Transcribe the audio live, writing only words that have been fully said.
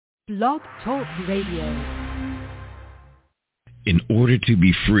Blog Talk Radio. In order to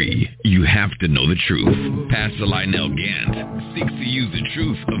be free, you have to know the truth. Pastor Lionel Gantt seeks to use the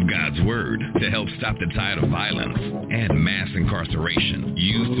truth of God's Word to help stop the tide of violence and mass incarceration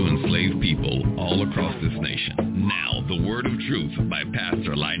used to enslave people all across this nation. Now, the Word of Truth by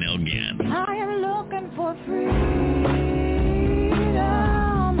Pastor Lionel Gantt. I am looking for freedom,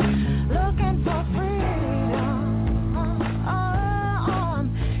 looking for freedom.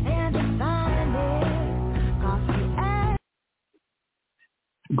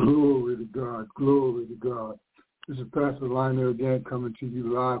 Glory to God, glory to God. This is Pastor Lionel Gantt coming to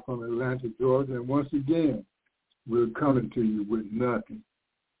you live from Atlanta, Georgia. And once again, we're coming to you with nothing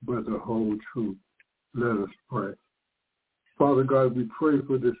but the whole truth. Let us pray. Father God, we pray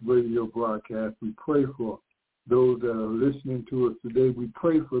for this radio broadcast. We pray for those that are listening to us today. We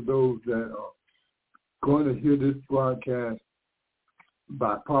pray for those that are going to hear this broadcast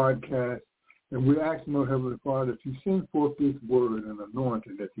by podcast. And we're asking, oh Heavenly Father, that you send forth this word and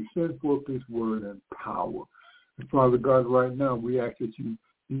anointing, that you send forth this word and power. And Father God, right now, we ask that you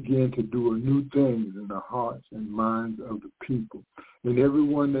begin to do a new things in the hearts and minds of the people. And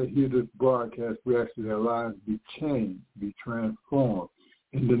everyone that hears this broadcast, we ask that their lives be changed, be transformed.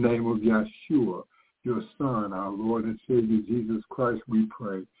 In the name of Yeshua, your Son, our Lord and Savior, Jesus Christ, we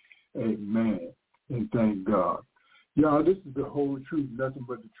pray. Amen. And thank God. Y'all, this is the whole truth, nothing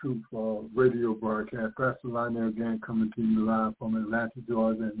but the truth for radio broadcast. Pastor Lionel Gantt coming to you live from Atlanta,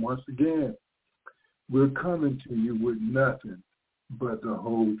 Georgia. And once again, we're coming to you with nothing but the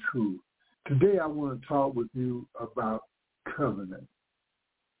whole truth. Today I want to talk with you about covenant.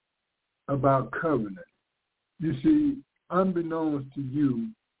 About covenant. You see, unbeknownst to you,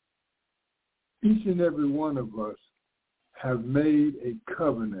 each and every one of us have made a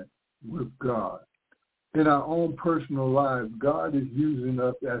covenant with God. In our own personal lives, God is using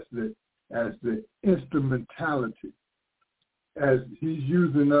us as the instrumentality, as he's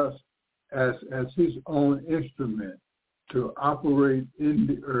using us as his own instrument to operate in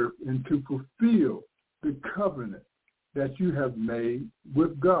the earth and to fulfill the covenant that you have made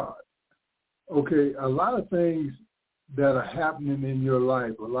with God. Okay, a lot of things that are happening in your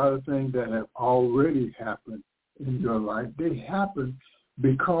life, a lot of things that have already happened in your life, they happen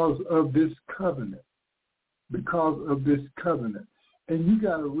because of this covenant. Because of this covenant. And you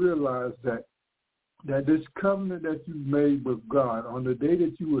got to realize that this covenant that you made with God, on the day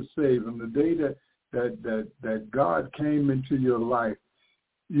that you were saved, on the day that God came into your life,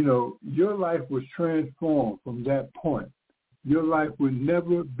 you know, your life was transformed from that point. Your life would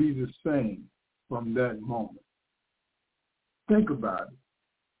never be the same from that moment. Think about it.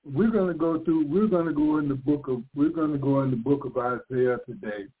 We're going to go in the book of Isaiah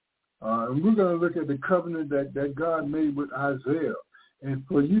today. And we're going to look at the covenant that God made with Isaiah, and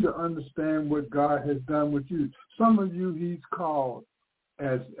for you to understand what God has done with you. Some of you he's called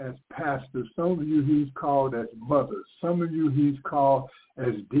as pastors. Some of you he's called as mothers. Some of you he's called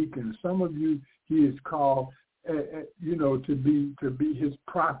as deacons. Some of you he is called, to be his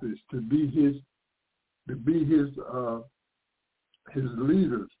prophets, to be his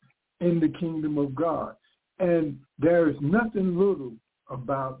leaders in the kingdom of God. And there is nothing little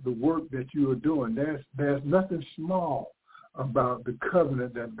about the work that you are doing. There's nothing small about the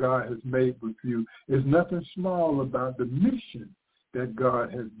covenant that God has made with you. There's nothing small about the mission that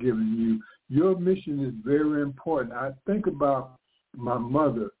God has given you. Your mission is very important. I think about my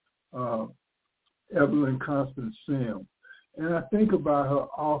mother, Evelyn Constance Sims, and I think about her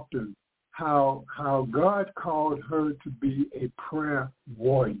often, how God called her to be a prayer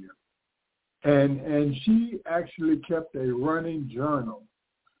warrior. And she actually kept a running journal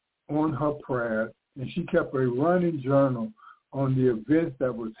on her prayers, and she kept a running journal on the events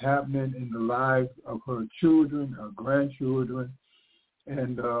that was happening in the lives of her children, her grandchildren,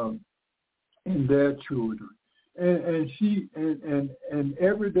 and their children. And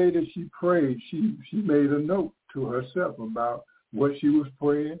every day that she prayed, she made a note to herself about what she was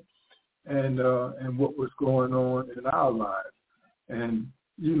praying and what was going on in our lives. And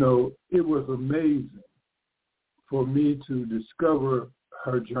you know, it was amazing for me to discover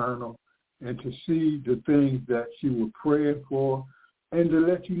her journal and to see the things that she was praying for, and to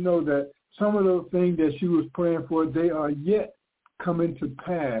let you know that some of those things that she was praying for, they are yet coming to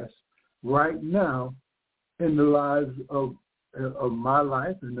pass right now in the lives of my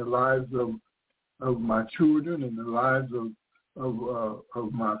life, in the lives of my children, in the lives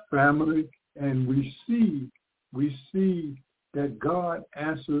of my family. And we see that God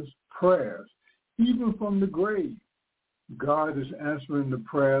answers prayers, even from the grave. God is answering the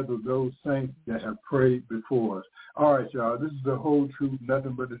prayers of those saints that have prayed before us. All right, y'all, this is the Whole Truth,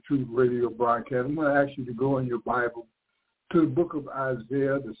 Nothing But the Truth radio broadcast. I'm going to ask you to go in your Bible to the book of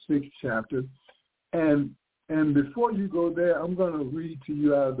Isaiah, the 6th chapter. And before you go there, I'm going to read to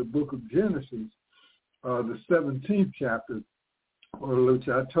you out of the book of Genesis, the 17th chapter, which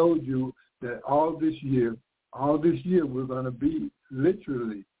I told you that all this year we're going to be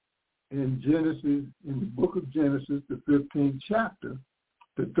literally in Genesis, in the book of Genesis, the 15th chapter,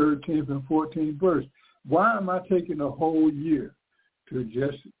 the 13th and 14th verse. Why am I taking a whole year to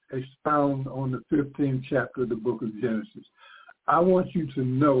just expound on the 15th chapter of the book of Genesis? I want you to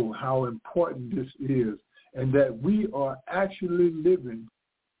know how important this is, and that we are actually living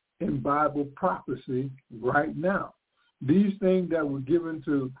in Bible prophecy right now. These things that were given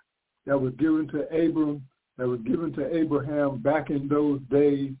to Abraham back in those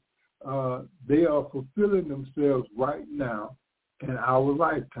days, they are fulfilling themselves right now in our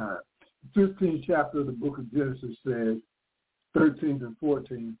lifetime. The 15th chapter of the book of Genesis says, 13th and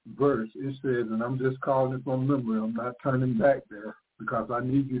 14th verse, it says, and I'm just calling it from memory, I'm not turning back there because I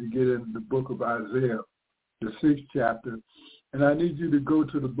need you to get into the book of Isaiah, the 6th chapter, and I need you to go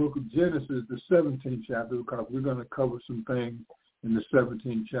to the book of Genesis, the 17th chapter, because we're going to cover some things in the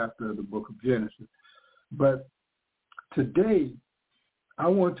 17th chapter of the book of Genesis. But today, I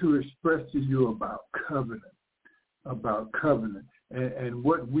want to express to you about covenant, and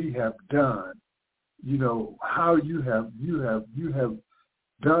what we have done. You know, how you have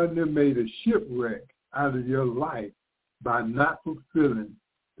done and made a shipwreck out of your life by not fulfilling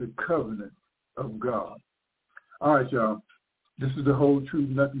the covenant of God. All right, y'all. This is the Whole Truth,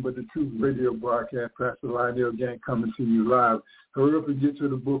 Nothing But the Truth radio broadcast. Pastor Lionel Gantt coming to you live. Hurry up and get to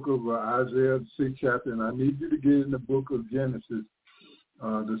the book of Isaiah, the 6th chapter, and I need you to get in the book of Genesis,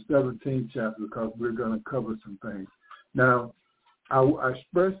 the 17th chapter, because we're going to cover some things. Now, I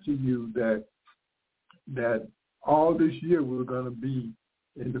expressed to you that all this year we're going to be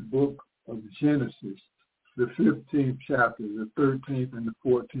in the book of Genesis, the 15th chapter, the 13th and the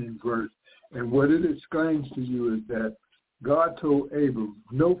 14th verse. And what it explains to you is that God told Abram,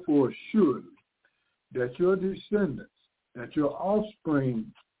 know for sure that your descendants, that your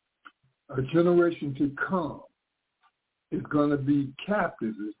offspring, a generation to come, is going to be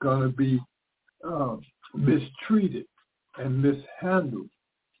captive, is going to be mistreated and mishandled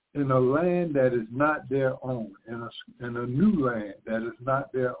in a land that is not their own, in a new land that is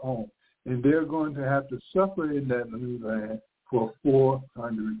not their own. And they're going to have to suffer in that new land for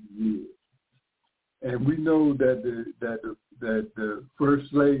 400 years. And we know that the first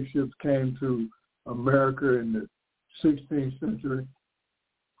slave ships came to America in the 16th century,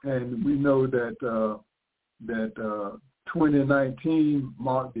 and we know that 2019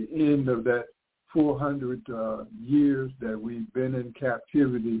 marked the end of that 400 years that we've been in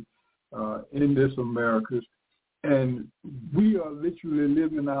captivity in this Americas. And we are literally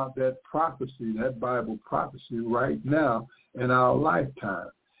living out that prophecy, that Bible prophecy right now in our lifetime.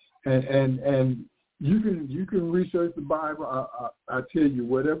 And you can research the Bible. I tell you,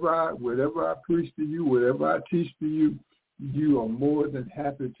 whatever I preach to you, whatever I teach to you, you are more than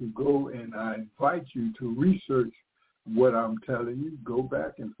happy to go, and I invite you to research what I'm telling you. Go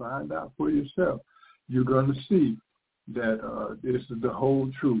back and find out for yourself. You're going to see that this is the whole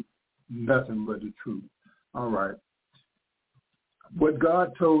truth, nothing but the truth. All right. What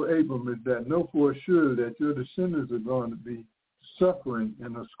God told Abram is that know for sure that your descendants are going to be suffering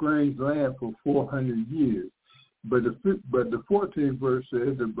in a strange land for 400 years. But the 14th verse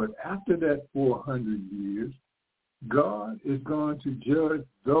says that, but after that 400 years, God is going to judge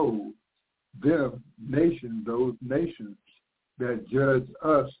those nations that judge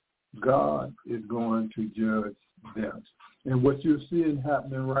us. God is going to judge them. And what you're seeing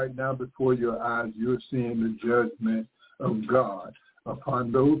happening right now before your eyes, you're seeing the judgment of God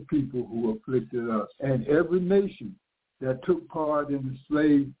upon those people who afflicted us. And every nation that took part in the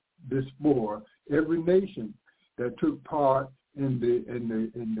slave diaspora, every nation that took part in the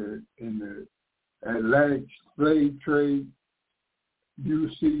Atlantic slave trade, you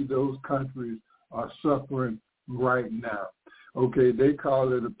see those countries are suffering right now. Okay, they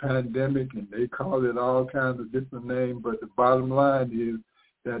call it a pandemic and they call it all kinds of different names, but the bottom line is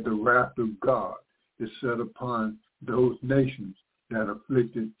that the wrath of God is set upon those nations that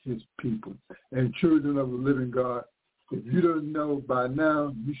afflicted his people. And children of the living God, if you don't know by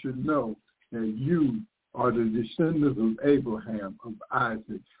now, you should know that you are the descendants of Abraham, of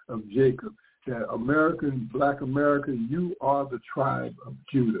Isaac, of Jacob, that Black America, you are the tribe of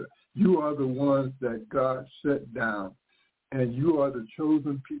Judah. You are the ones that God set down, and you are the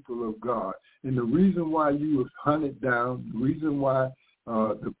chosen people of God. And the reason why you was hunted down, the reason why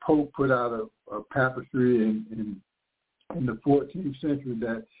the Pope put out a papyrus in the 14th century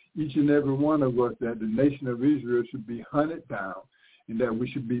that each and every one of us, that the nation of Israel should be hunted down and that we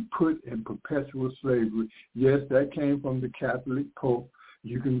should be put in perpetual slavery. Yes, that came from the Catholic Pope.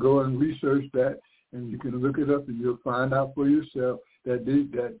 You can go and research that, and you can look it up, and you'll find out for yourself that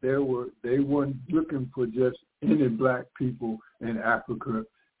they weren't looking for just any black people in Africa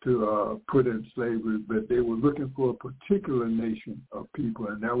to put in slavery, but they were looking for a particular nation of people,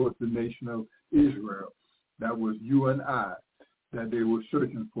 and that was the nation of Israel. That was you and I that they were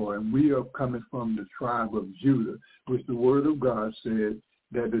searching for. And we are coming from the tribe of Judah, which the word of God said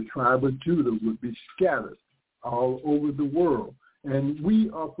that the tribe of Judah would be scattered all over the world. And we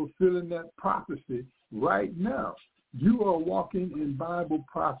are fulfilling that prophecy right now. You are walking in Bible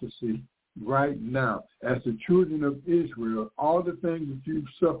prophecy right now. As the children of Israel, all the things that you've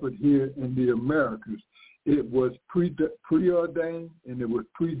suffered here in the Americas, it was preordained and it was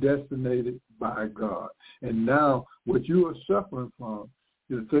predestinated by God. And now what you are suffering from,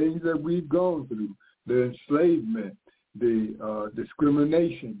 the things that we've gone through, the enslavement, the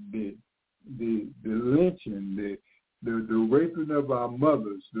discrimination, the lynching, the raping of our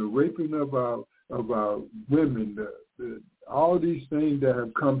mothers, the raping of our women, all these things that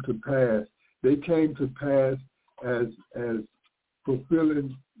have come to pass, they came to pass as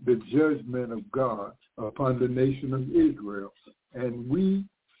fulfilling the judgment of God upon the nation of Israel. And we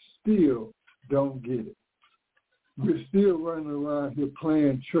still don't get it. We're still running around here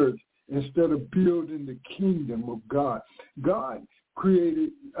playing church instead of building the kingdom of God. God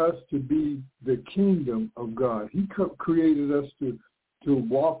created us to be the kingdom of God. He created us to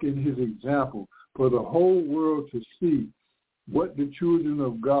walk in his example for the whole world to see what the children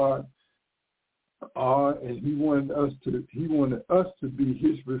of God are, and he wanted us to be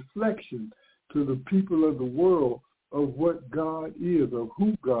his reflection to the people of the world of what God is, of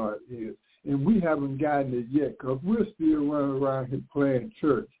who God is. And we haven't gotten it yet because we're still running around here playing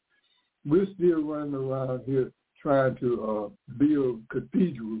church. We're still running around here trying to build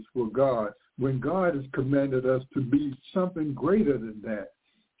cathedrals for God when God has commanded us to be something greater than that.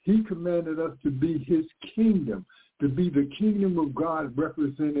 He commanded us to be his kingdom, to be the kingdom of God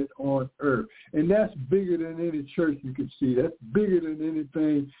represented on earth. And that's bigger than any church you can see. That's bigger than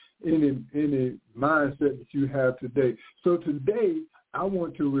anything, any mindset that you have today. So today, I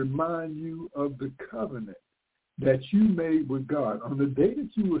want to remind you of the covenant that you made with God. On the day that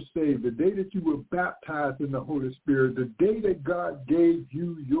you were saved, the day that you were baptized in the Holy Spirit, the day that God gave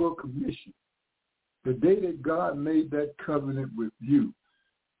you your commission, the day that God made that covenant with you,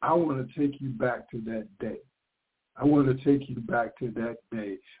 I want to take you back to that day. I want to take you back to that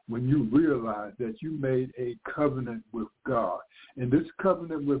day when you realized that you made a covenant with God. And this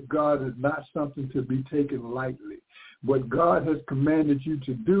covenant with God is not something to be taken lightly. What God has commanded you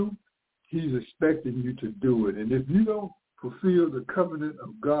to do, he's expecting you to do it. And if you don't fulfill the covenant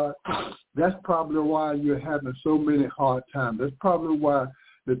of God, that's probably why you're having so many hard times. That's probably why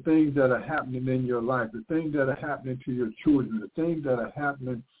the things that are happening in your life, the things that are happening to your children, the things that are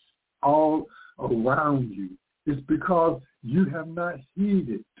happening all around you, it's because you have not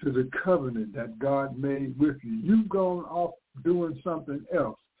heeded to the covenant that God made with you. You've gone off doing something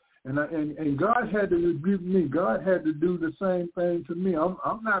else. And God had to rebuke me. God had to do the same thing to me.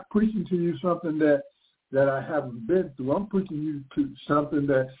 I'm not preaching to you something that I haven't been through. I'm preaching you to something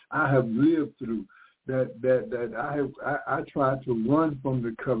that I have lived through. That I tried to run from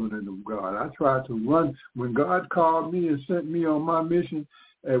the covenant of God. I tried to run. When God called me and sent me on my mission,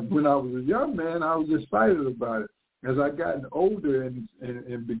 when I was a young man, I was excited about it. As I got older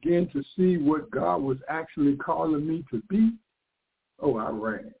and began to see what God was actually calling me to be, I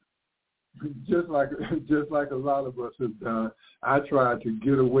ran. Just like a lot of us have done, I tried to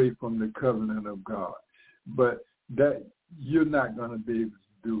get away from the covenant of God. But that you're not going to be able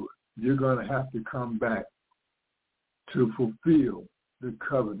to do it. You're going to have to come back to fulfill the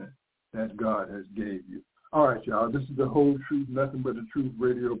covenant that God has gave you. All right, y'all. This is the Whole Truth, Nothing But the Truth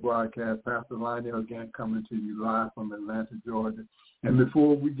radio broadcast. Pastor Lionel Gantt coming to you live from Atlanta, Georgia. And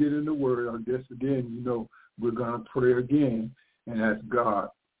before we get into the word, I guess again, we're going to pray again and ask God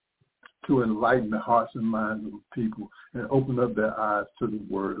to enlighten the hearts and minds of people and open up their eyes to the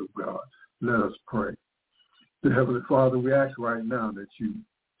word of God. Let us pray. Dear Heavenly Father, we ask right now that you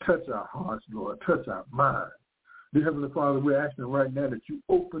touch our hearts, Lord, touch our minds. Dear Heavenly Father, we're asking right now that you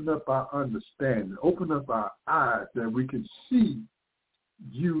open up our understanding, open up our eyes that we can see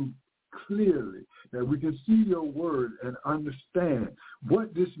you clearly, that we can see your word and understand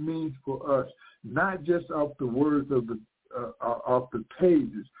what this means for us, not just off the words of off the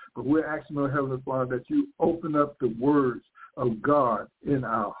pages, But we're asking, oh Heavenly Father, that you open up the words of God in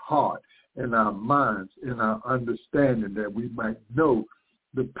our heart, in our minds, in our understanding, that we might know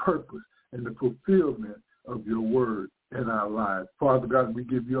the purpose and the fulfillment of your word in our lives. Father God, we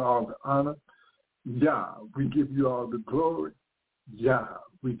give you all the honor. Yah, we give you all the glory. Yah,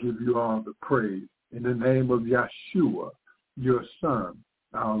 we give you all the praise. In the name of Yeshua, your Son,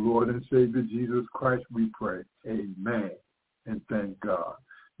 our Lord and Savior Jesus Christ, we pray. Amen. And thank God.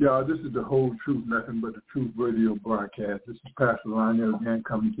 Y'all, this is the Whole Truth, Nothing But the Truth radio broadcast. This is Pastor Lionel Gantt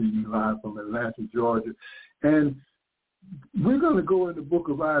coming to you live from Atlanta, Georgia. And we're going to go in the book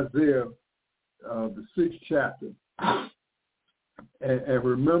of Isaiah, the 6th chapter. And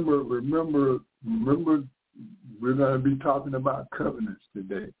remember, we're going to be talking about covenants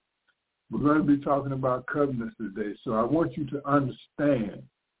today. We're going to be talking about covenants today. So I want you to understand,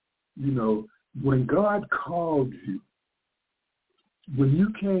 when God called you, when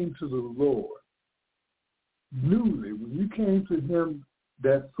you came to the Lord, newly, when you came to him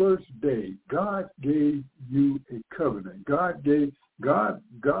that first day, God gave you a covenant. God gave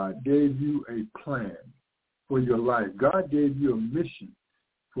you a plan for your life. God gave you a mission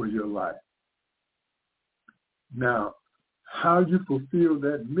for your life. Now, how you fulfill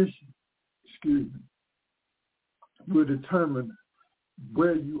that mission, will determine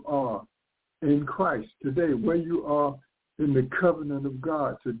where you are in Christ today, where you are in the covenant of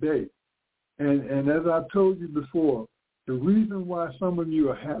God today. And as I told you before, the reason why some of you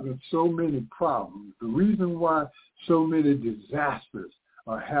are having so many problems, the reason why so many disasters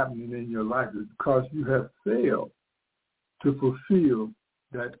are happening in your life is because you have failed to fulfill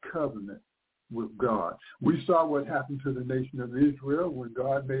that covenant with God. We saw what happened to the nation of Israel when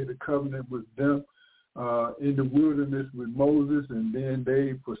God made a covenant with them in the wilderness with Moses, and then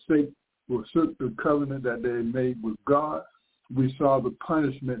they forsook the covenant that they made with God. We saw the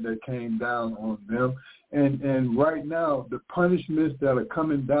punishment that came down on them. And right now, the punishments that are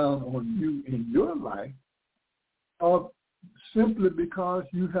coming down on you in your life are simply because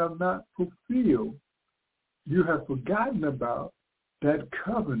you have not fulfilled, you have forgotten about that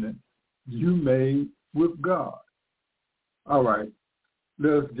covenant you made with God. All right,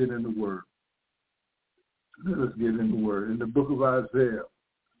 let us get in the Word. Let us get in the Word. In the book of Isaiah,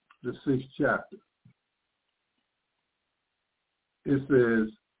 the 6th chapter, it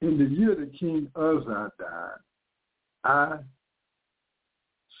says, in the year that King Uzziah died, I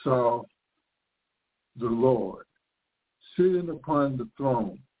saw the Lord sitting upon the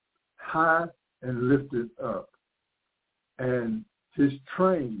throne, high and lifted up, and his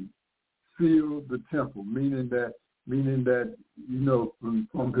train filled the temple, meaning that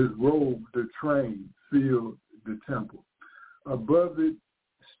from his robe the train filled the temple. Above it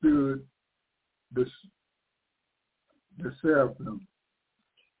stood the seraphim.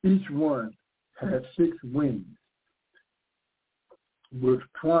 Each one had 6 wings, with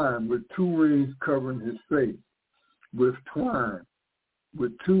twine, with 2 wings covering his face. With twine,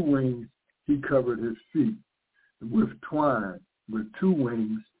 with 2 wings he covered his feet. With twine, with 2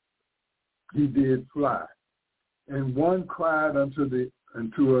 wings he did fly. And one cried unto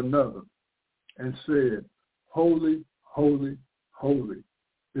another and said, Holy, holy, holy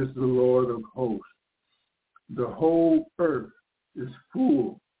is the Lord of hosts. The whole earth is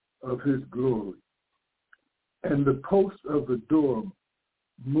full of his glory. And the posts of the door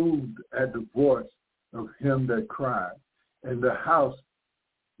moved at the voice of him that cried, and the house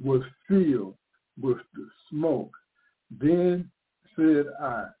was filled with the smoke. Then said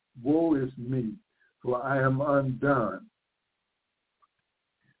I, Woe is me, for I am undone.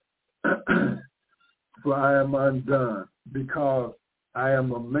 For I am undone, because I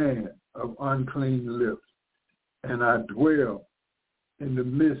am a man of unclean lips, and I dwell in the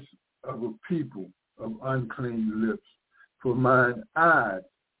midst of a people of unclean lips. For mine eyes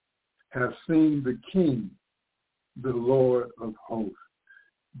have seen the King, the Lord of hosts.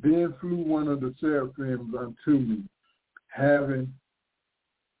 Then flew one of the seraphims unto me, having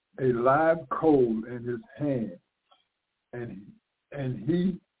a live coal in his hand, and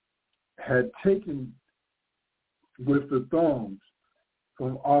he had taken with the thorns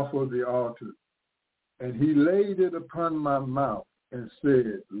from off of the altar, and he laid it upon my mouth and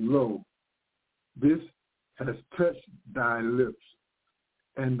said, Lo, this has touched thy lips,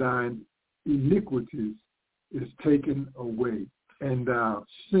 and thine iniquities is taken away, and thy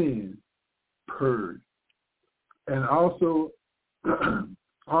sin purged. And also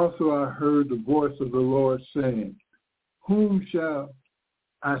I heard the voice of the Lord saying, Whom shall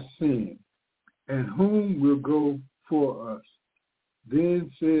I send, and whom will go for us?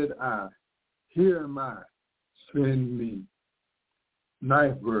 Then said I, Here am I, send me.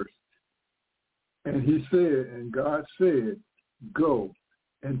 9th verse. And he said, and God said, go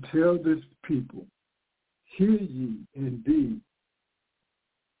and tell this people, hear ye indeed,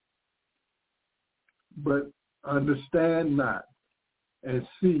 but understand not, and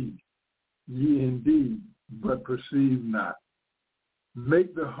see ye indeed, but perceive not.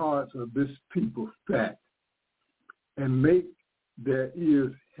 Make the hearts of this people fat, and make their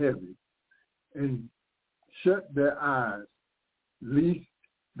ears heavy, and shut their eyes, lest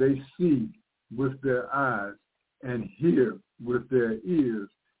they see with their eyes, and hear with their ears,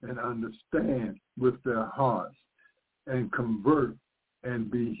 and understand with their hearts, and convert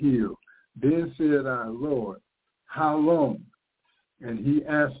and be healed. Then said I, Lord, how long? And he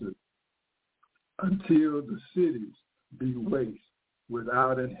answered, until the cities be waste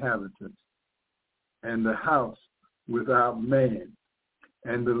without inhabitants, and the house without man,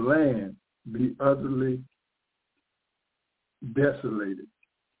 and the land be utterly desolated.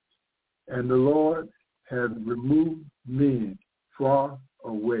 And the Lord hath removed men far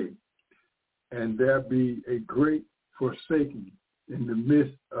away, and there be a great forsaking in the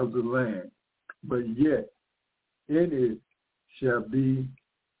midst of the land, but yet in it shall be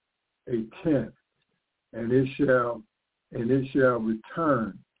a tenth, and it shall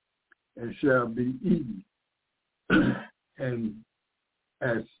return and shall be eaten, and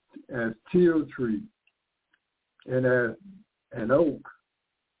as teal tree, and as an oak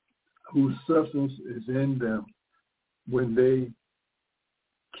whose substance is in them when they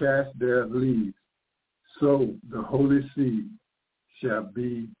cast their leaves, so the holy seed shall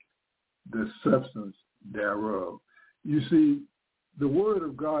be the substance thereof. You see, the word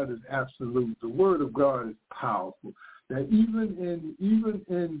of God is absolute. The word of God is powerful. That even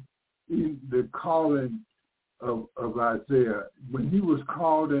in the calling of Isaiah, when he was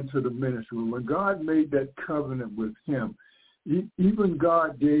called into the ministry, when God made that covenant with him, even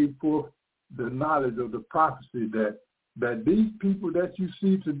God gave forth the knowledge of the prophecy that these people that you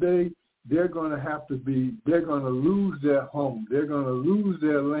see today, they're going to lose their home. They're going to lose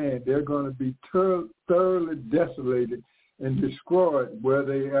their land. They're going to be thoroughly desolated and destroyed where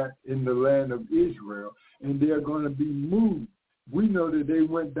they are in the land of Israel, and they're going to be moved. We know that they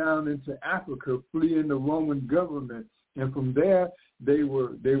went down into Africa, fleeing the Roman government, and from there they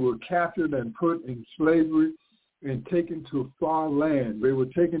were captured and put in slavery and taken to far land. They were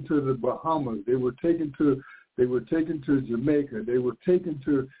taken to the Bahamas. They were taken to Jamaica. They were taken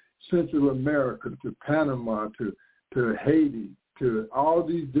to Central America, to Panama, to Haiti, to all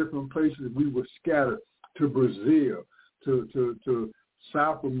these different places. We were scattered to Brazil, to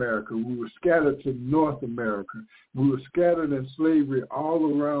South America. We were scattered to North America. We were scattered in slavery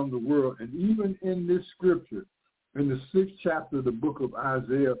all around the world. And even in this scripture, in the 6th chapter of the book of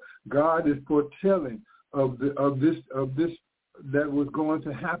Isaiah, God is foretelling of this that was going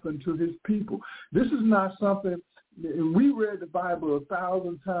to happen to his people. This is not something, we read the Bible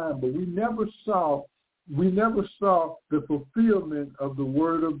 1,000 times, but we never saw the fulfillment of the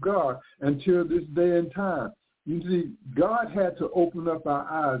word of God until this day and time. You see, God had to open up our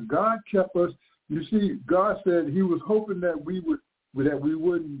eyes. God kept us. You see, God said he was hoping that we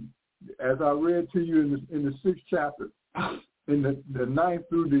wouldn't, as I read to you in the 6th chapter, in the 9th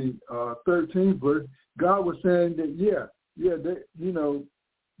through the 13th verse, God was saying that,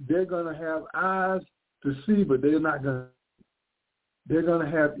 they're going to have eyes to see, but they're going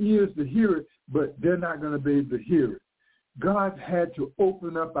to have ears to hear it, but they're not going to be able to hear it. God had to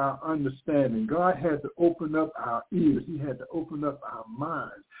open up our understanding. God had to open up our ears. He had to open up our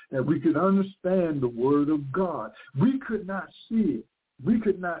minds that we could understand the word of God. We could not see it. We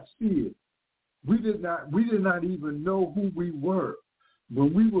could not see it. We did not even know who we were.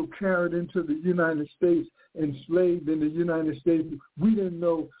 When we were carried into the United States, enslaved in the United States, we didn't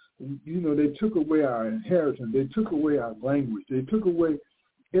know, they took away our inheritance. They took away our language. They took away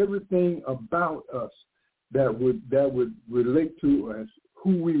everything about us that would relate to us,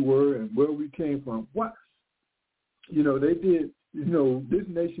 who we were and where we came from. They did, this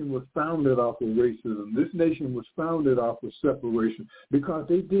nation was founded off of racism. This nation was founded off of separation because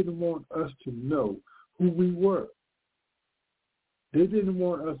they didn't want us to know who we were. They didn't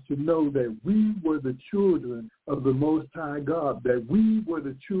want us to know that we were the children of the Most High God, that we were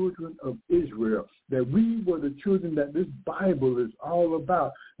the children of Israel, that we were the children that this Bible is all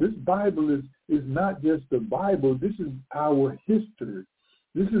about. This Bible is not just the Bible. This is our history.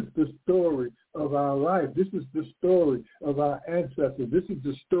 This is the story of our life. This is the story of our ancestors. This is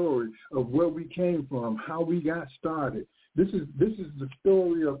the story of where we came from, how we got started. This is the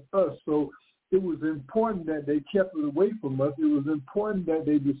story of us. So it was important that they kept it away from us. It was important that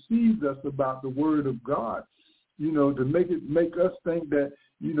they deceived us about the word of God. to make us think that,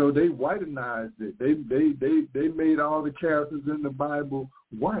 they whitenized it. They made all the characters in the Bible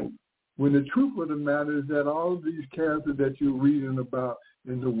white. When the truth of the matter is that all of these characters that you're reading about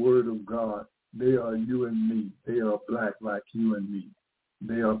in the Word of God, they are you and me. They are black like you and me.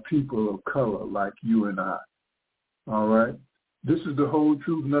 They are people of color like you and I. All right? This is the whole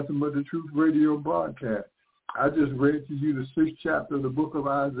truth, nothing but the truth radio broadcast. I just read to you the 6th chapter of the book of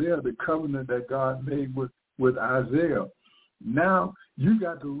Isaiah, the covenant that God made with Isaiah. Now, you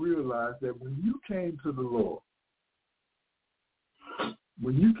got to realize that when you came to the Lord,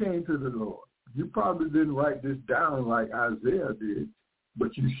 you probably didn't write this down like Isaiah did,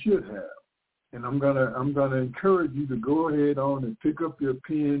 but you should have. And I'm gonna encourage you to go ahead on and pick up your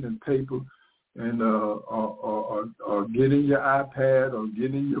pen and paper, and or get in your iPad or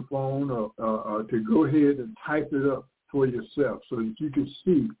get in your phone, or to go ahead and type it up for yourself, so that you can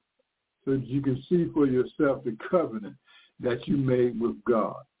see for yourself the covenant that you made with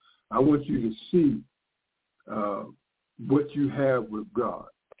God. I want you to see what you have with God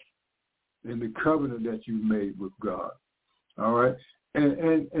and the covenant that you made with God. All right?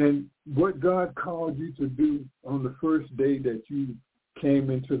 And what God called you to do on the first day that you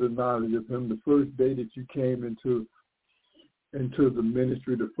came into the knowledge of him, the first day that you came into the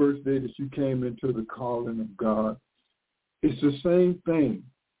ministry, the first day that you came into the calling of God, it's the same thing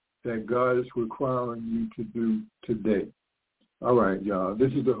that God is requiring you to do today. All right, y'all.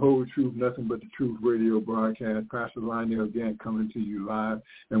 This is the whole truth, nothing but the truth radio broadcast. Pastor Lionel Gantt coming to you live.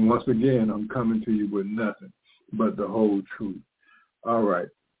 And once again, I'm coming to you with nothing but the whole truth. All right.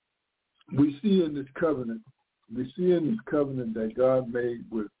 We see in this covenant that God made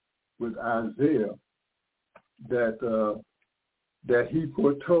with Isaiah that he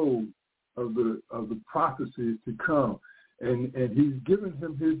foretold of the prophecies to come, and he's given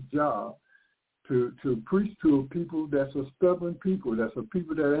him his job to preach to a people that's a stubborn people, that's a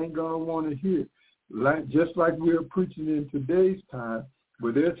people that ain't gonna want to hear, just like we're preaching in today's time,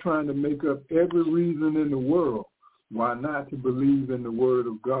 where they're trying to make up every reason in the world why not to believe in the Word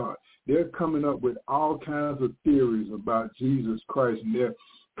of God. They're coming up with all kinds of theories about Jesus Christ, and they're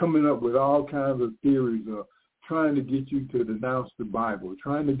coming up with all kinds of theories of trying to get you to denounce the Bible,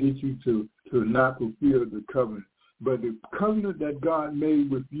 trying to get you to not fulfill the covenant. But the covenant that God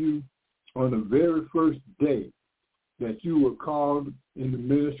made with you on the very first day that you were called in the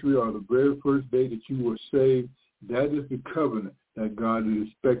ministry, or the very first day that you were saved, that is the covenant that God is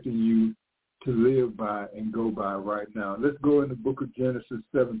expecting you to live by and go by right now. Let's go in the book of Genesis,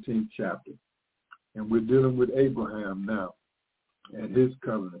 17th chapter. And we're dealing with Abraham now and his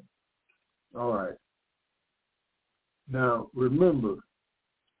covenant. All right. Now, remember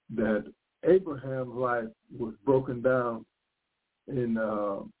that Abraham's life was broken down in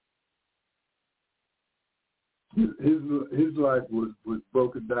his life was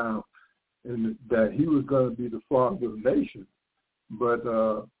broken down in that he was going to be the father of nations. But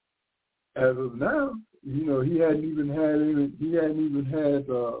as of now, he hadn't even had,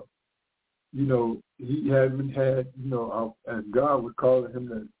 as God was calling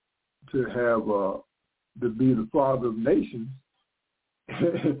him to be the father of nations.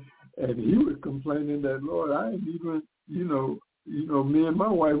 And he was complaining that, Lord, I ain't even, me and my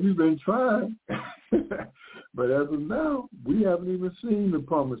wife, we've been trying. But as of now, we haven't even seen the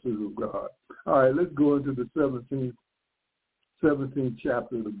promises of God. All right, let's go into the 17th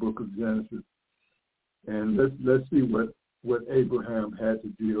chapter of the book of Genesis. And let's see what Abraham had to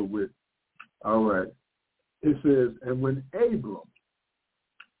deal with. All right. It says, and when Abram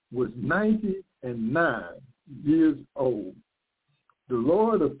was 99 years old, the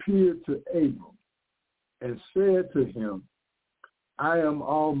Lord appeared to Abram and said to him, I am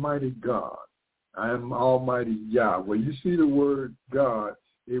Almighty God. I am Almighty Yah. When you see the word God,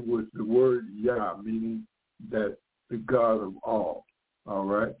 it was the word Yah, meaning that the God of all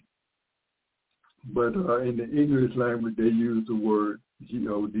right? But in the English language, they use the word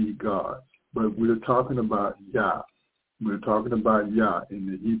G-O-D, God. But we're talking about Yah. We're talking about Yah in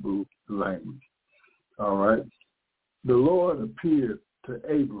the Hebrew language. All right? The Lord appeared to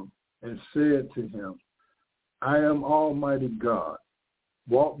Abram and said to him, I am Almighty God.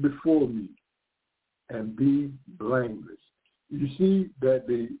 Walk before me and be blameless. You see that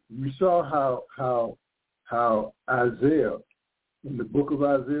we saw how Isaiah, in the book of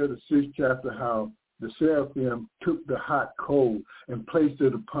Isaiah, the 6th chapter, how the seraphim took the hot coal and placed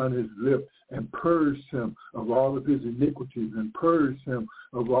it upon his lip and purged him of all of his iniquities and purged him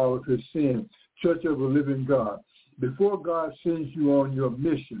of all of his sins. Church of the living God, before God sends you on your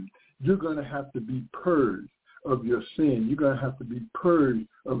mission, you're going to have to be purged of your sin. You're going to have to be purged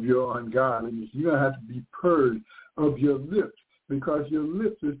of your ungodliness. You're going to have to be purged of your lips, because your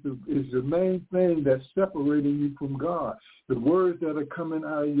lips is the main thing that's separating you from God. The words that are coming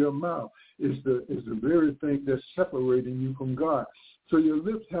out of your mouth is the very thing that's separating you from God. So your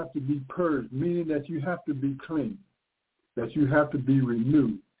lips have to be purged, meaning that you have to be clean, that you have to be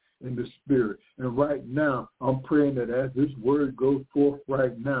renewed in the spirit. And right now, I'm praying that as this word goes forth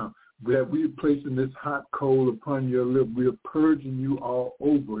right now, that we're placing this hot coal upon your lip. We're purging you all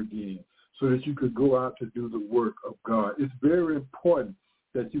over again so that you could go out to do the work of God. It's very important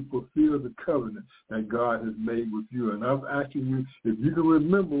that you fulfill the covenant that God has made with you. And I'm asking you, if you can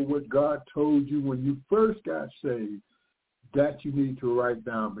remember what God told you when you first got saved, that you need to write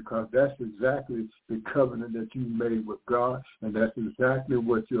down, because that's exactly the covenant that you made with God, and that's exactly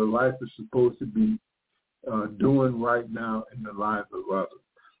what your life is supposed to be doing right now in the lives of others.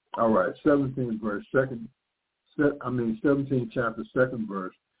 All right, 17 chapter, 2nd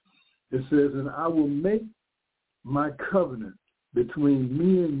verse. It says, and I will make my covenant between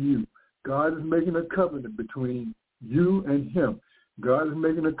me and you. God is making a covenant between you and him. God is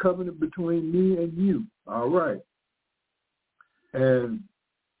making a covenant between me and you. All right. And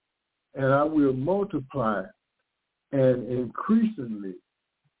I will multiply and increasingly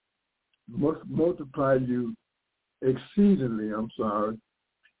multiply you exceedingly.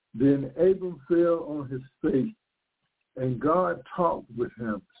 Then Abram fell on his face, and God talked with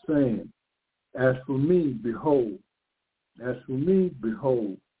him, saying, as for me, behold. Then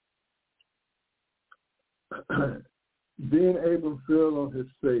Abram fell on his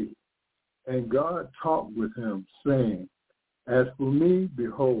face, and God talked with him, saying, as for me,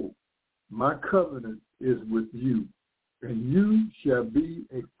 behold, my covenant is with you, and you shall be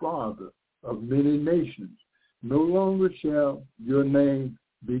a father of many nations. No longer shall your name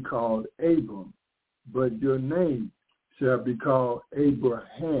be called Abram, but your name shall be called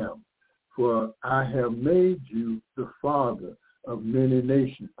Abraham, for I have made you the father of many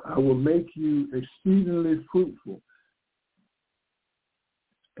nations. I will make you exceedingly fruitful,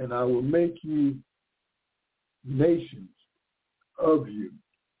 and I will make you nations of you,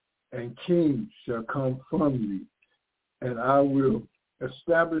 and kings shall come from you, and I will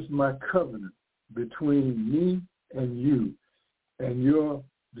establish my covenant between me and you and your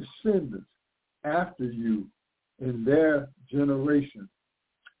descendants after you in their generation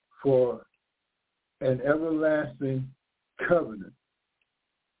for an everlasting covenant,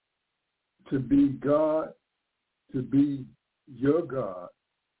 to be God, to be your God,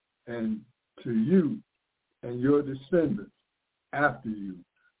 and to you and your descendants after you.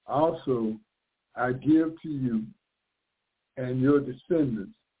 Also, I give to you and your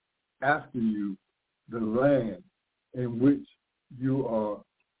descendants after you the land in which you are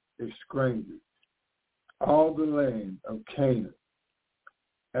a stranger, all the land of Canaan,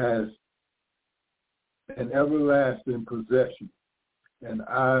 as an everlasting possession, and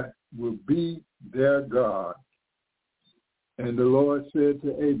I will be their God. And the Lord said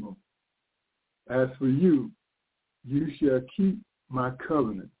to Abram, as for you, you shall keep my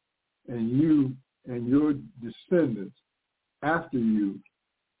covenant, and you and your descendants after you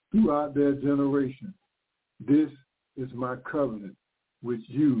throughout their generation. This is my covenant, which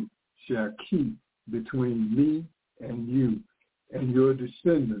you shall keep between me and you and your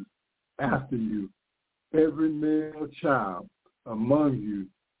descendants after you. Every male child among you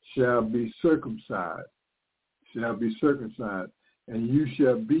shall be circumcised, and you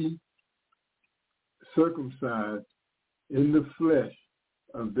shall be circumcised in the flesh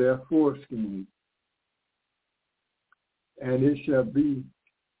of their foreskin, and it shall be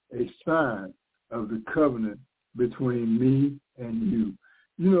a sign of the covenant between me and you.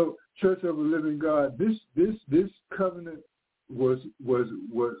 You know, Church of the Living God, this covenant was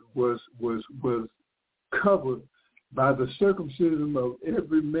covered by the circumcision of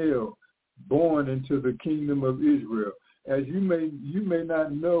every male born into the kingdom of Israel. As you may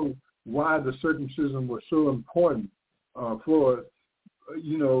not know why the circumcision was so important for us,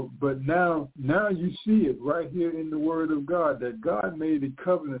 but now you see it right here in the Word of God, that God made a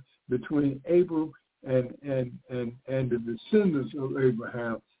covenant between Abram and the descendants of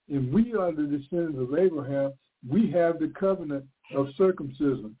Abraham. And we are the descendants of Abraham. We have the covenant of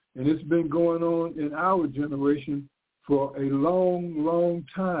circumcision, and it's been going on in our generation for a long, long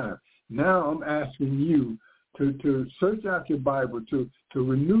time. Now I'm asking you to search out your Bible, to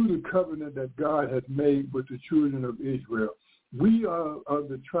renew the covenant that God has made with the children of Israel. We are of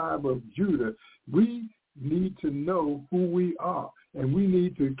the tribe of Judah. We need to know who we are, and we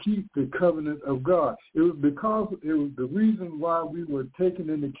need to keep the covenant of God. It was the reason why we were taken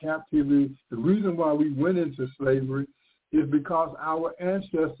into captivity, the reason why we went into slavery is because our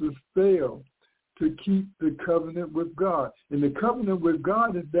ancestors failed to keep the covenant with God. And the covenant with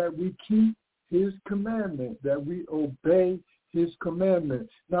God is that we keep his commandment, that we obey his commandment.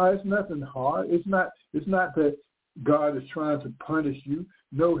 Now, it's nothing hard. It's not that God is trying to punish you.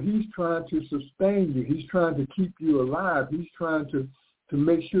 No, he's trying to sustain you. He's trying to keep you alive. He's trying to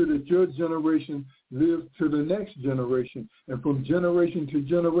make sure that your generation lives to the next generation. And from generation to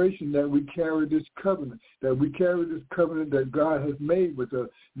generation that we carry this covenant, that God has made with us.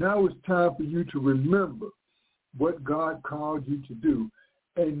 Now it's time for you to remember what God called you to do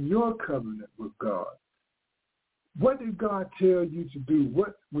and your covenant with God. What did God tell you to do?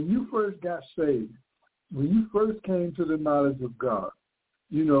 When you first got saved, when you first came to the knowledge of God,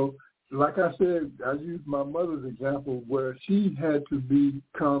 like I said, I used my mother's example where she had to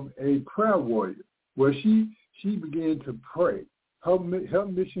become a prayer warrior, where she began to pray. Her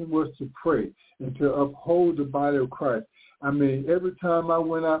mission was to pray and to uphold the body of Christ. I mean, every time I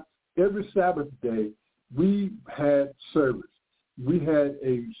went out, every Sabbath day, we had service. We had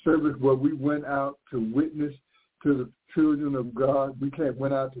a service where we went out to witness to the children of God. We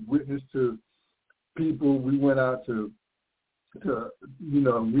went out to witness to people. We went out to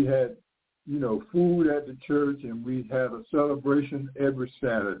we had, food at the church, and we had a celebration every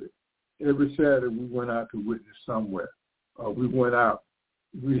Saturday. Every Saturday we went out to witness somewhere. We went out.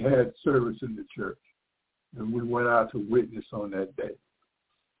 We had service in the church, and we went out to witness on that day.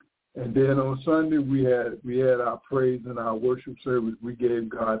 And then on Sunday we had our praise and our worship service. We gave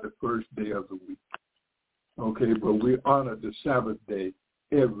God the first day of the week. Okay, but we honored the Sabbath day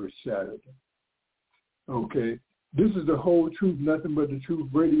every Saturday. Okay, this is the whole truth, nothing but the truth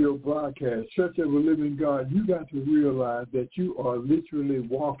radio broadcast. Church of the Living God, you got to realize that you are literally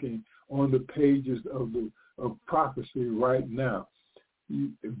walking on the pages of prophecy right now.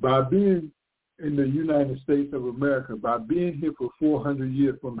 By being in the United States of America, by being here for 400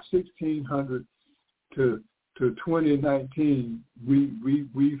 years, from 1600 to 2019, we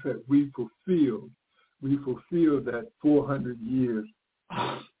fulfilled that 400 years.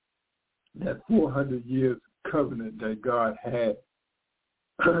 That 400 years covenant that God had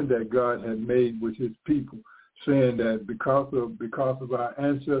made with his people, saying that because of our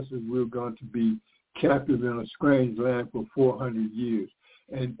ancestors, we're going to be captive in a strange land for 400 years.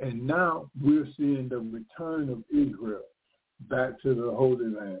 And now we're seeing the return of Israel back to the Holy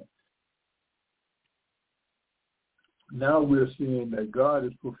Land. Now we're seeing that God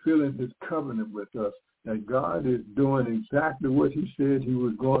is fulfilling his covenant with us, that God is doing exactly what he said he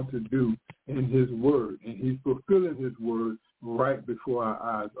was going to do in his word, and he's fulfilling his word right before our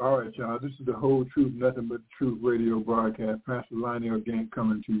eyes. All right, y'all, this is the whole truth, nothing but the truth radio broadcast. Pastor Lionel Gantt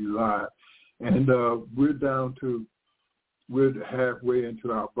coming to you live. And we're halfway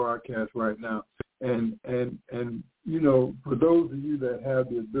into our broadcast right now. And for those of you that have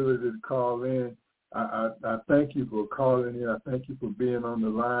the ability to call in, I thank you for calling in. I thank you for being on the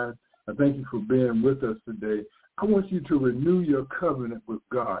line. I thank you for being with us today. I want you to renew your covenant with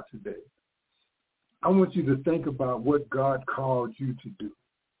God today. I want you to think about what God called you to do.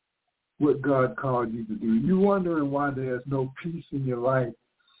 What God called you to do. You're wondering why there's no peace in your life.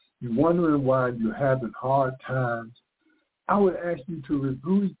 You're wondering why you're having hard times. I would ask you to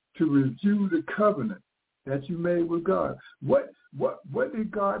review the covenant that you made with God. What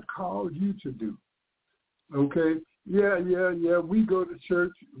did God call you to do? Okay? Yeah. We go to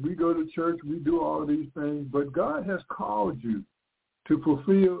church. We do all these things. But God has called you to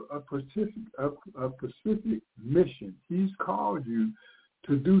fulfill a specific mission. He's called you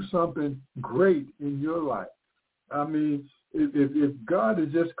to do something great in your life. I mean, if God has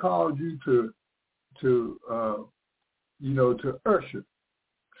just called you to usher,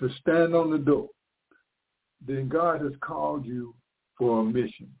 to stand on the door, then God has called you for a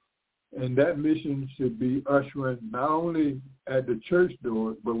mission. And that mission should be ushering not only at the church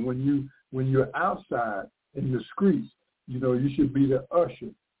doors, but when you're outside in the streets, you should be the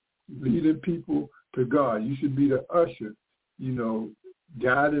usher, leading people to God. You should be the usher,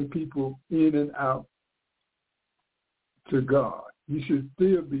 guiding people in and out to God. You should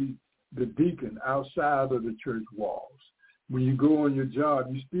still be the deacon outside of the church walls. When you go on your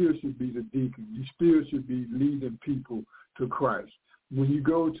job, you still should be the deacon. You still should be leading people to Christ. When you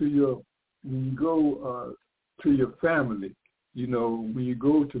go to your family, when you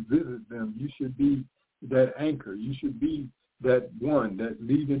go to visit them, you should be that anchor. You should be that one that's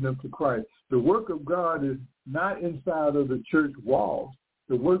leading them to Christ. The work of God is not inside of the church walls.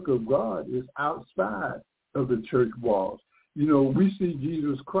 the work of God is outside of the church walls. You know, we see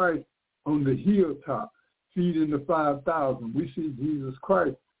Jesus Christ on the hilltop feeding the 5,000. We see Jesus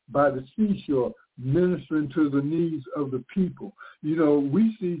Christ by the seashore ministering to the needs of the people. You know,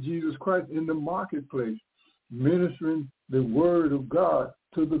 we see Jesus Christ in the marketplace ministering the word of God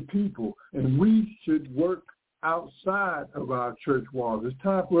to the people. And we should work outside of our church walls. It's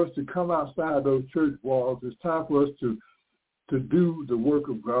time for us to come outside those church walls. It's time for us to do the work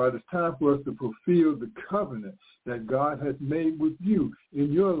of God. It's time for us to fulfill the covenant that God has made with you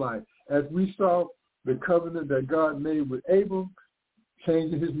in your life. As we saw the covenant that God made with Abram,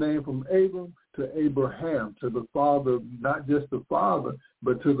 changing his name from Abram to Abraham, to the father, not just the father,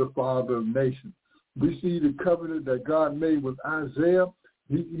 but to the father of nations. We see the covenant that God made with Isaiah.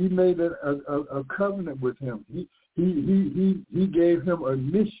 He made a covenant with him. He gave him a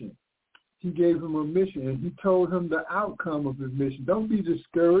mission. He gave him a mission, and he told him the outcome of his mission. Don't be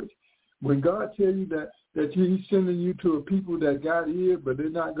discouraged. When God tells you that he's sending you to a people that got ears, but they're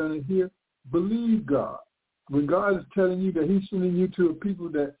not going to hear, believe God. When God is telling you that he's sending you to a people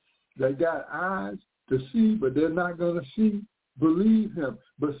that got eyes to see, but they're not going to see, believe him.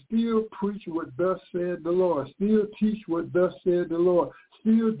 But still preach what thus said the Lord. Still teach what thus said the Lord.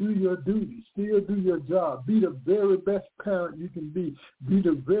 Still do your duty. Still do your job. Be the very best parent you can be. Be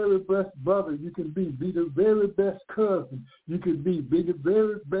the very best brother you can be. Be the very best cousin you can be. Be the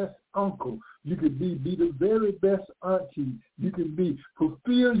very best uncle you can be. Be the very best auntie you can be.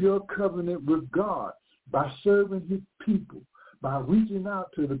 Fulfill your covenant with God by serving his people, by reaching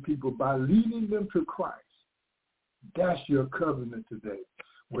out to the people, by leading them to Christ. That's your covenant today.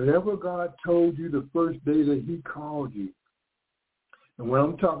 Whatever God told you the first day that he called you, and when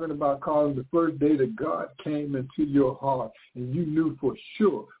I'm talking about calling, the first day that God came into your heart and you knew for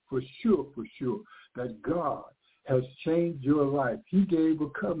sure that God has changed your life. He gave a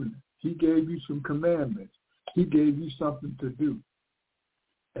covenant. He gave you some commandments. He gave you something to do.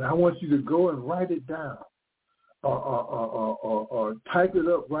 And I want you to go and write it down or type it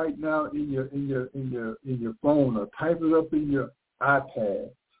up right now in your phone, or type it up in your iPad.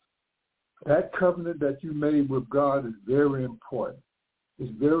 That covenant that you made with God is very important.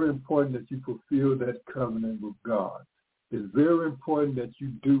 It's very important that you fulfill that covenant with God. It's very important that you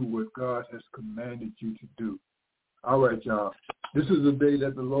do what God has commanded you to do. All right, y'all. This is a day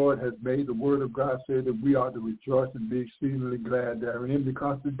that the Lord has made. The word of God said that we ought to rejoice and be exceedingly glad therein,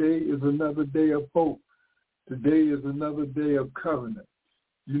 because today is another day of hope. Today is another day of covenant.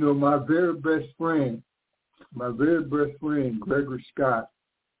 You know, my very best friend, Gregory Scott,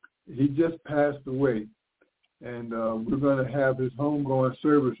 he just passed away. And we're going to have his homegoing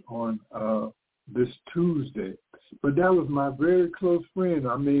service on this Tuesday. But that was my very close friend.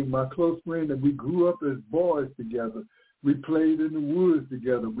 I mean, my close friend that we grew up as boys together. We played in the woods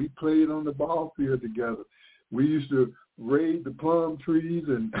together. We played on the ball field together. We used to raid the plum trees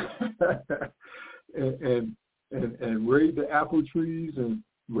and and raid the apple trees and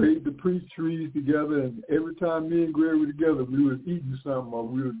raid the peach trees together. And every time me and Greg were together, we was eating something or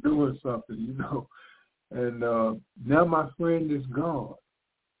we were doing something, you know. And now my friend is gone.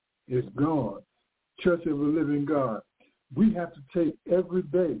 It's gone. Church of the Living God. We have to take every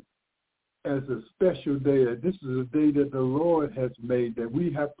day as a special day. This is a day that the Lord has made, that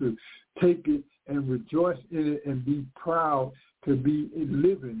we have to take it and rejoice in it and be proud to be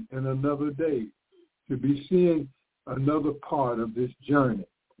living in another day, to be seeing another part of this journey,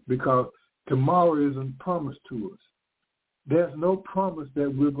 because tomorrow isn't promised to us. There's no promise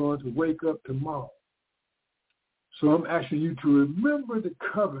that we're going to wake up tomorrow. So I'm asking you to remember the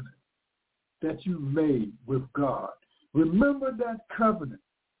covenant that you made with God. Remember that covenant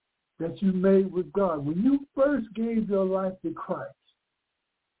that you made with God. When you first gave your life to Christ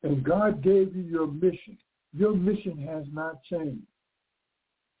and God gave you your mission has not changed.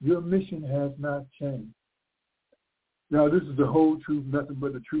 Your mission has not changed. Now, this is the Whole Truth, Nothing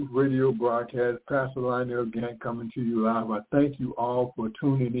But the Truth radio broadcast. Pastor Lionel Gantt coming to you live. I thank you all for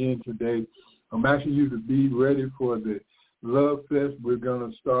tuning in today. I'm asking you to be ready for the Love Fest we're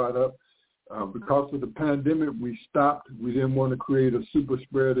going to start up. Because of the pandemic, we stopped. We didn't want to create a super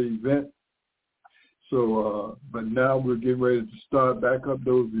spreader event. So, but now we're getting ready to start back up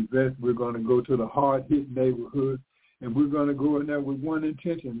those events. We're going to go to the hard-hit neighborhoods, and we're going to go in there with one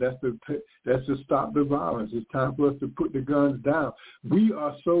intention. That's to stop the violence. It's time for us to put the guns down. We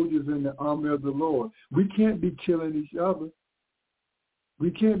are soldiers in the army of the Lord. We can't be killing each other.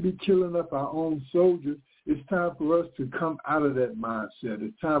 We can't be killing up our own soldiers. It's time for us to come out of that mindset.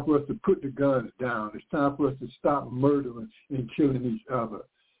 It's time for us to put the guns down. It's time for us to stop murdering and killing each other.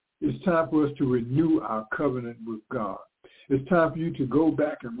 It's time for us to renew our covenant with God. It's time for you to go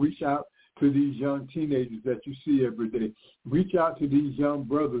back and reach out to these young teenagers that you see every day. Reach out to these young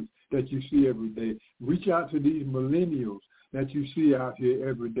brothers that you see every day. Reach out to these millennials that you see out here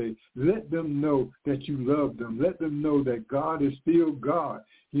every day. Let them know that you love them. Let them know that God is still God.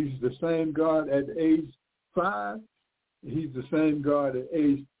 He's the same God at age 5. He's the same God at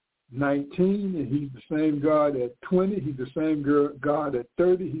age 19, and he's the same God at 20. He's the same God at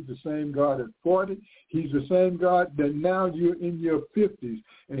 30. He's the same God at 40. He's the same God that now you're in your 50s,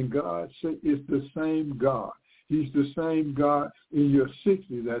 and God is the same God. He's the same God in your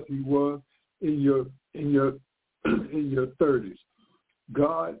 60s as he was in your 30s.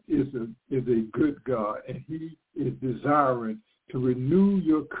 God is a good God, and he is desiring to renew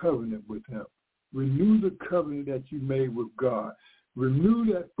your covenant with him. Renew the covenant that you made with God. Renew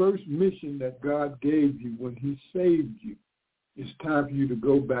that first mission that God gave you when he saved you. It's time for you to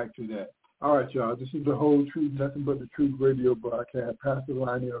go back to that. All right, y'all. This is the Whole Truth, Nothing But the Truth radio broadcast. Pastor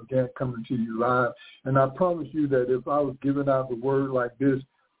Lionel Gantt coming to you live. And I promise you that if I was giving out the word like this,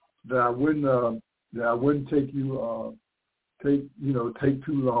 that I wouldn't take too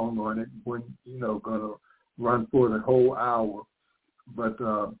long on it. Wouldn't gonna run for the whole hour. But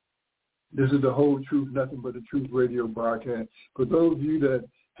this is the Whole Truth, Nothing But the Truth radio broadcast. For those of you that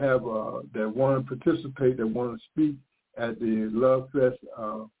have that want to participate, that want to speak at the Love Fest,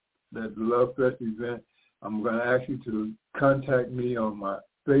 event, I'm going to ask you to contact me on my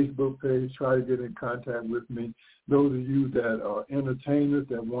Facebook page. Try to get in contact with me. Those of you that are entertainers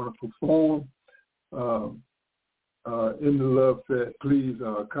that want to perform in the Love Fest, please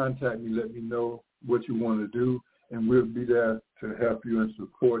contact me. Let me know what you want to do, and we'll be there to help you and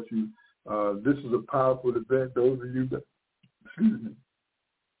support you. This is a powerful event. Those of you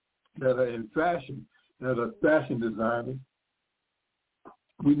that are in fashion, that are fashion designers,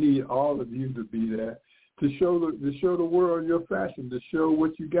 we need all of you to be there to show the world your fashion, to show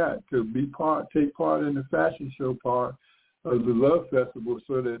what you got, to take part in the fashion show part of the Love Festival,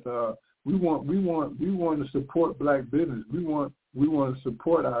 so that we want to support black business. We want to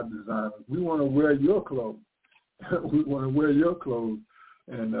support our designers. We want to wear your clothes. We want to wear your clothes.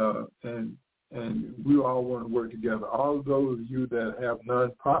 And we all want to work together. All of those of you that have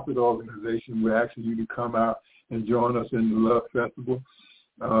nonprofit organizations, we're asking you to come out and join us in the Love Festival.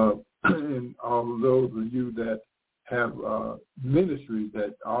 And all of those of you that have ministries,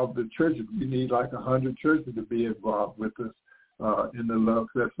 that all the churches, we need like 100 churches to be involved with us in the Love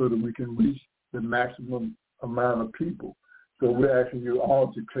Fest, so that we can reach the maximum amount of people. So we're asking you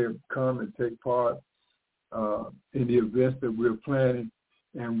all to come and take part in the events that we're planning.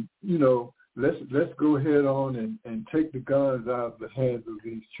 And, let's go ahead on and take the guns out of the hands of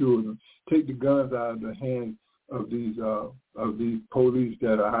these children. Take the guns out of the hands of these police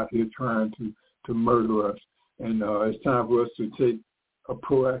that are out here trying to murder us. And it's time for us to take a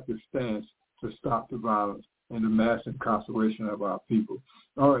proactive stance to stop the violence and the mass incarceration of our people.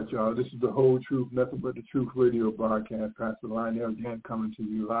 All right, y'all. This is the Whole Truth, Nothing But the Truth radio broadcast. Pastor Lionel Gantt coming to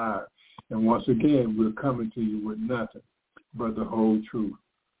you live. And once again, we're coming to you with nothing but the whole truth.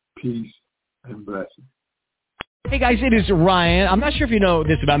 Peace and blessing. Hey guys, it is Ryan. I'm not sure if you know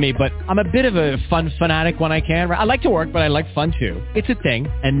this about me, but I'm a bit of a fun fanatic when I can. I like to work, but I like fun too. It's a thing.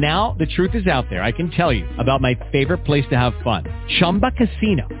 And now the truth is out there. I can tell you about my favorite place to have fun. Chumba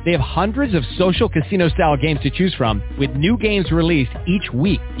Casino. They have hundreds of social casino style games to choose from, with new games released each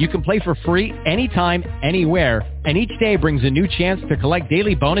week. You can play for free anytime, anywhere. And each day brings a new chance to collect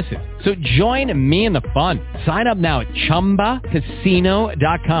daily bonuses. So join me in the fun. Sign up now at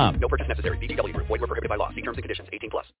ChumbaCasino.com. No purchase necessary. VGW Group. Void where prohibited by law. See terms and conditions. 18+.